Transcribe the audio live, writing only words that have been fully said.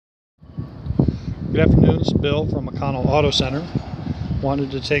Good afternoon, this is Bill from McConnell Auto Center.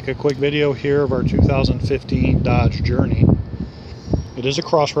 Wanted to take a quick video here of our 2015 Dodge Journey. It is a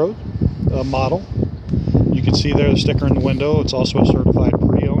Crossroad model. You can see there the sticker in the window. It's also a certified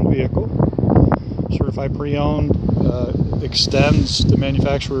pre-owned vehicle. Certified pre-owned extends the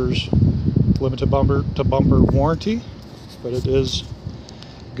manufacturer's limited bumper to bumper warranty, but it is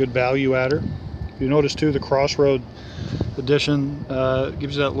a good value adder. You notice too the Crossroad edition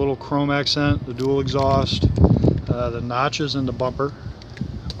gives you that little chrome accent, the dual exhaust, the notches in the bumper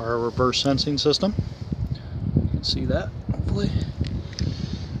are a reverse sensing system. You can see that, hopefully.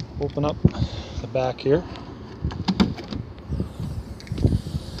 Open up the back here.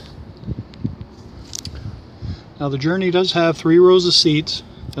 Now the Journey does have 3 rows of seats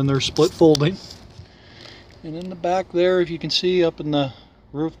and they're split folding. And in the back there, if you can see up in the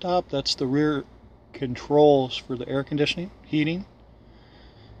rooftop, that's the rear controls for the air conditioning, heating,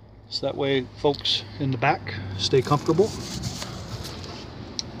 so that way folks in the back stay comfortable.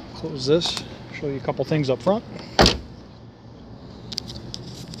 Close this, show you a couple things up front.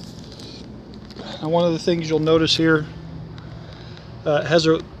 Now one of the things you'll notice here has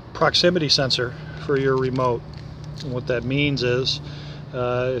a proximity sensor for your remote, and what that means is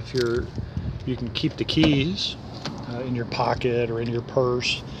you can keep the keys in your pocket or in your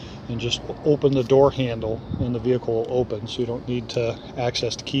purse and just open the door handle and the vehicle will open, so you don't need to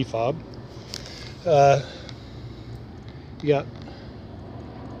access the key fob. You got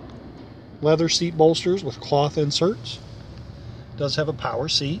leather seat bolsters with cloth inserts. It does have a power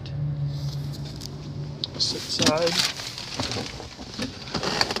seat. Sit side.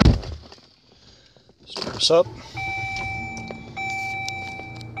 Just press up.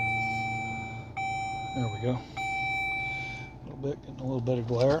 There we go. Getting a little bit of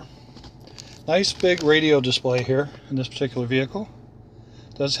glare. Nice big radio display here in this particular vehicle.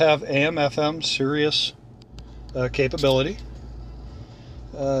 It does have AM/FM Sirius capability.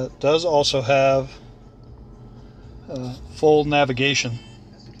 Does also have full navigation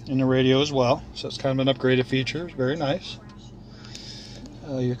in the radio as well, so it's kind of an upgraded feature. It's very nice.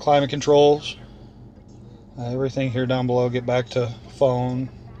 Your climate controls, everything here down below. Get back to phone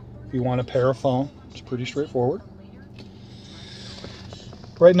if you want to pair a phone. It's pretty straightforward.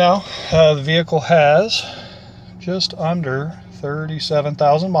 Right now, the vehicle has just under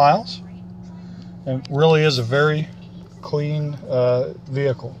 37,000 miles, and really is a very clean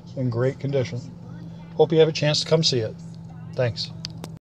vehicle in great condition. Hope you have a chance to come see it. Thanks.